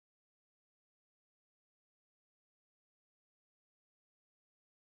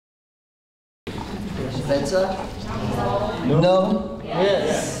Better? No?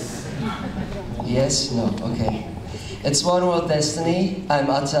 Yes. Yes? No? Okay. It's OneWorldDestiny. I'm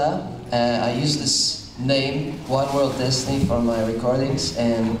Ata. I use this name, OneWorldDestiny, for my recordings,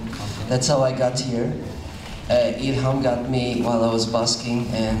 and that's how I got here. Ilham got me while I was busking,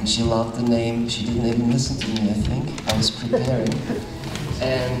 and she loved the name. She didn't even listen to me, I think. I was preparing.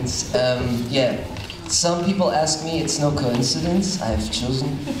 And yeah, some people ask me, it's no coincidence, I've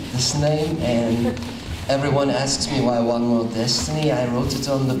chosen this name, and everyone asks me why OneWorldDestiny. I wrote it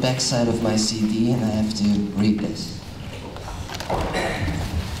on the backside of my CD, and I have to read this.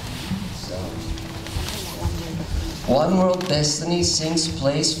 OneWorldDestiny sings,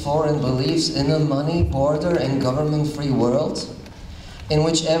 plays for, and believes in a money, border, and government-free world in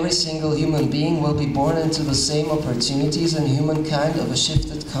which every single human being will be born into the same opportunities, and humankind of a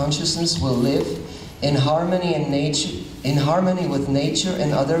shifted consciousness will live in harmony with nature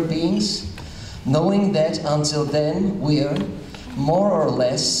and other beings, knowing that until then we are more or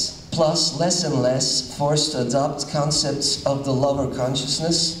less, plus less and less, forced to adopt concepts of the lover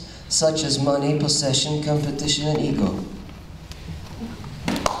consciousness, such as money, possession, competition, and ego.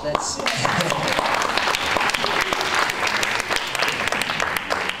 That's it.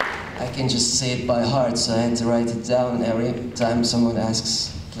 I can just say it by heart, so I had to write it down every time someone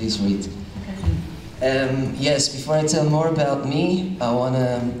asks, please read. Yes, before I tell more about me, I want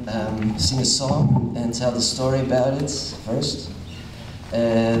to sing a song and tell the story about it first.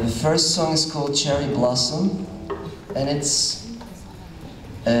 The first song is called Cherry Blossom, and it's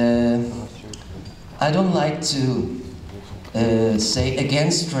I don't like to say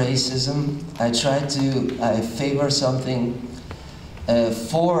against racism. I favor something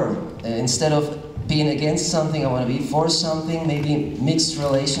for, instead of being against something, I want to be for something, maybe mixed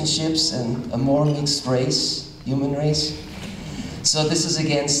relationships and a more mixed race, human race. So this is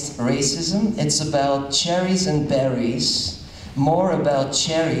against racism. It's about cherries and berries, more about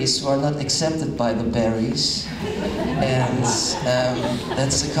cherries who are not accepted by the berries. And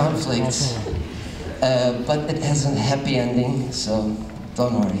that's the conflict. But it has a happy ending, so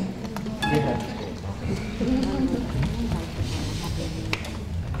don't worry.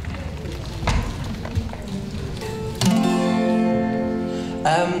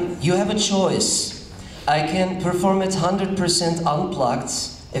 You have a choice. I can perform it 100% unplugged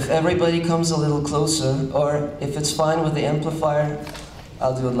if everybody comes a little closer, or if it's fine with the amplifier,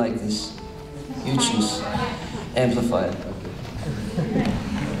 I'll do it like this. You choose. Amplifier.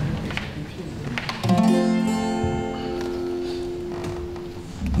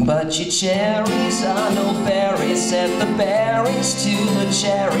 But your cherries are no fairies, said the berries to the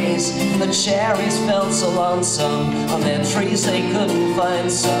cherries. The cherries felt so lonesome, on their trees they couldn't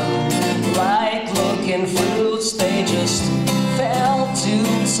find some like-looking fruits, they just fell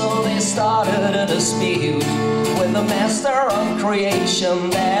to. So they started a dispute with the master of creation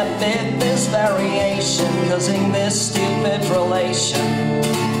that did this variation, causing this stupid relation.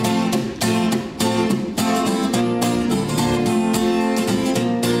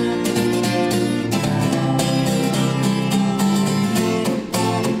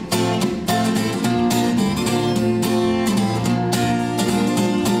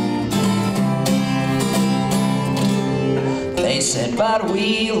 Said, but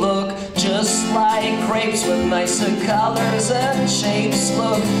we look just like grapes with nicer colors and shapes.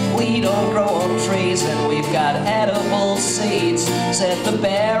 Look, we don't grow on trees and we've got edible seeds. Said the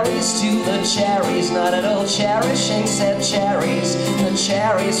berries to the cherries, not at all cherishing, said cherries. The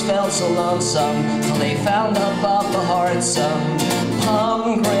cherries felt so lonesome till they found above the heart some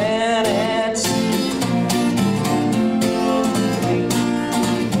pomegranates.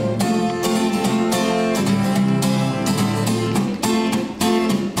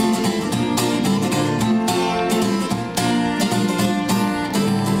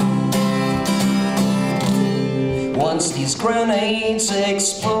 Once these grenades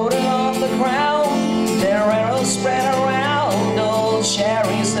exploded on the ground, their arrows spread around, old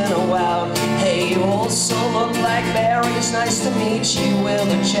cherries in a wow. Hey, you also look like berries, nice to meet you. We're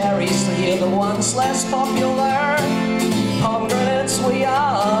the cherries, you're the ones less popular. Pomegranates we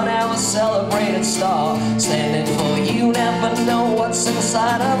are, now a celebrated star, standing for you. Never know what's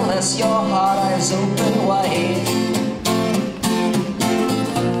inside unless your heart eyes open wide.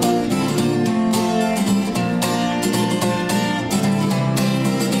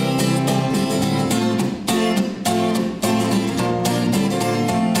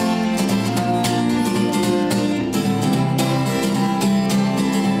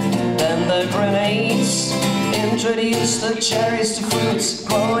 Grenades introduced the cherries to fruits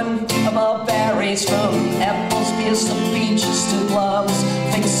growing above berries, from apples, pears to peaches to plums.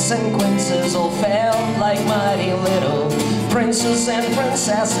 Fix queens and quinces all felt like mighty little princes and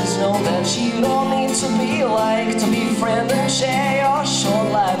princesses. Know that you don't need to be like to be friend and share your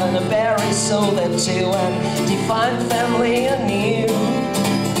short life and a berry so that you and define family anew.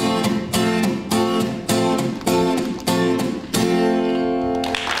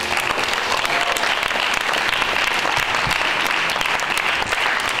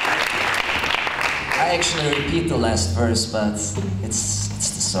 I actually repeat the last verse, but it's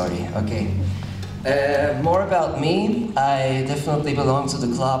the story. Okay. More about me. I definitely belong to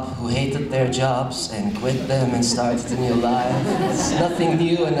the club who hated their jobs and quit them and started a new life. It's nothing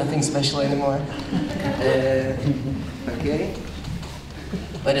new and nothing special anymore. Okay.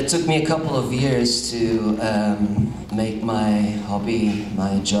 But it took me a couple of years to make my hobby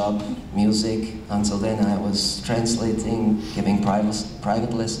my job, music. Until then I was translating, giving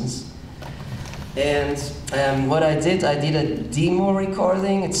private lessons. And what I did a demo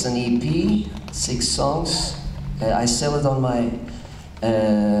recording. It's an EP, 6 songs. I sell it on my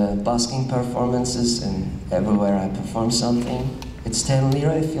busking performances and everywhere I perform something. It's 10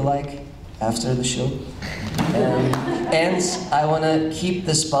 lira if you like, after the show. And I want to keep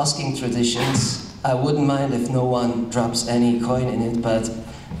this busking traditions. I wouldn't mind if no one drops any coin in it, but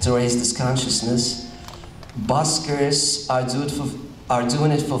to raise this consciousness, buskers are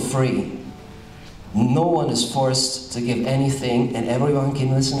doing it for free. No one is forced to give anything, and everyone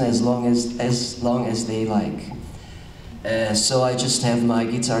can listen as long as they like. So I just have my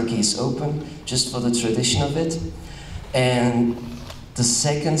guitar case open, just for the tradition of it. And the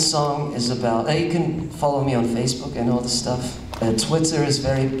second song is about, you can follow me on Facebook and all the stuff. Twitter is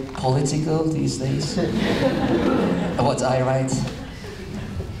very political these days, what I write.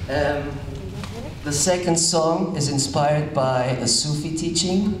 The second song is inspired by a Sufi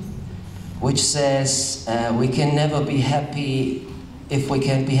teaching, which says, we can never be happy if we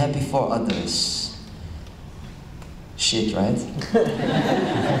can't be happy for others. Shit, right?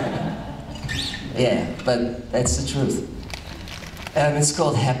 Yeah, but that's the truth. It's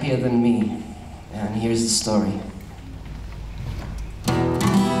called Happier Than Me, and here's the story.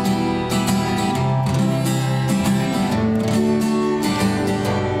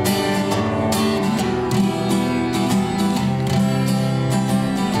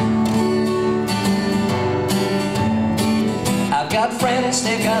 Got friends,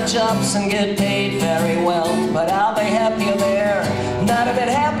 they've got jobs and get paid very well, but are they happier there? Not a bit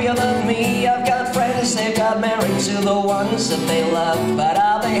happier than me. I've got friends, they've got married to the ones that they love, but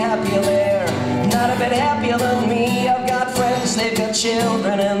are they happier there? Not a bit happier than me. I've got friends, they've got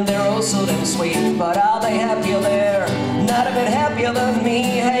children and they're oh so damn sweet, but are they happier there? Not a bit happier than me.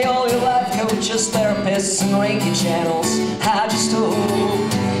 Hey, all you life coaches, therapists and Reiki channels, I just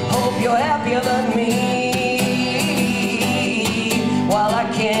hope you're happier than me. While I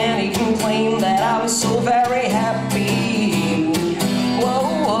can't even claim that I'm so very happy.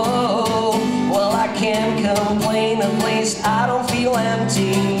 Whoa, whoa. Well, I can't complain, at least I don't feel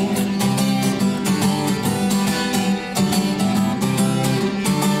empty.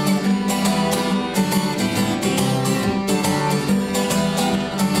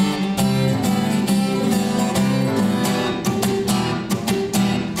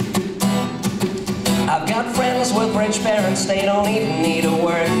 I've got friends with rich parents, they don't even need a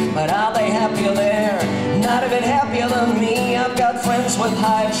word, but are they happier there? Not a bit happier than me. I've got friends with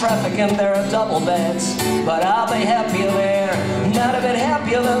high traffic and there are double beds, but are they happier there? Not a bit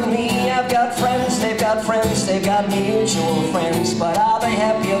happier than me. I've got friends, they've got mutual friends, but are they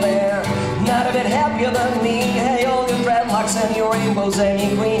happier there? Not a bit happier than me. Hey, all your dreadlocks and your rainbows and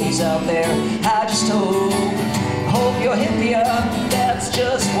your greenies out there, I just hope you're happier. That's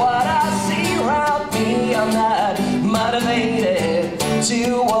just what I see around me. I'm not motivated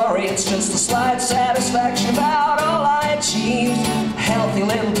to worry. It's just a slight satisfaction about all I achieved. Healthy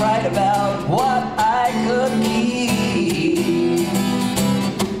little pride about what I could keep.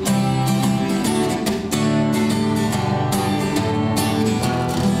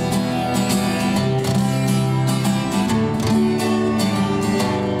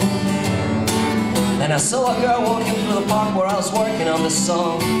 And I saw a girl walking through the park where I was working on this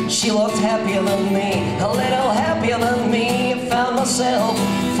song. She looked happier than me, a little happier than me. I found myself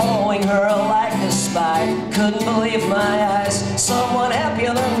following her like a spy. Couldn't believe my eyes, someone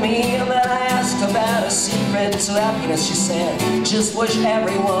happier than me. And then I asked about a secret to happiness. She said, just wish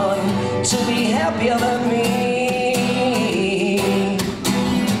everyone to be happier than me.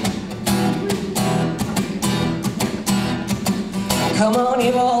 Come on,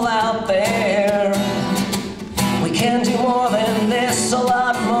 you all out there, we can do more than this, a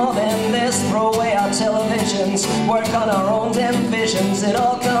lot more. more than this. Throw away our televisions, work on our own damn visions. It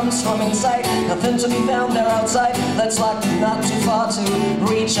all comes from inside, nothing to be found there outside. Let's look not too far to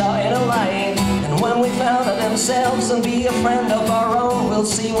reach our inner light. And when we found it themselves and be a friend of our own, we'll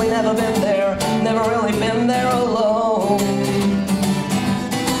see we never been there, never really been there alone.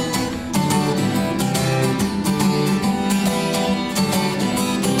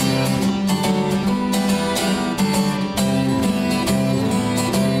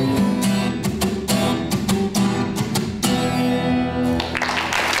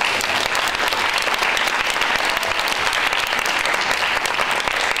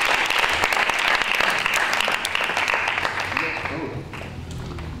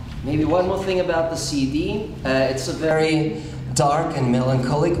 Maybe one more thing about the CD. It's a very dark and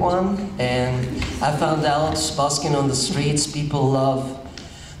melancholic one, and I found out, busking on the streets, people love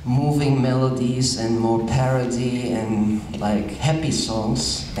moving melodies and more parody and like happy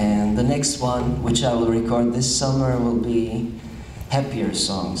songs. And the next one, which I will record this summer, will be happier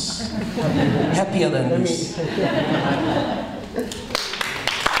songs. Happier than this.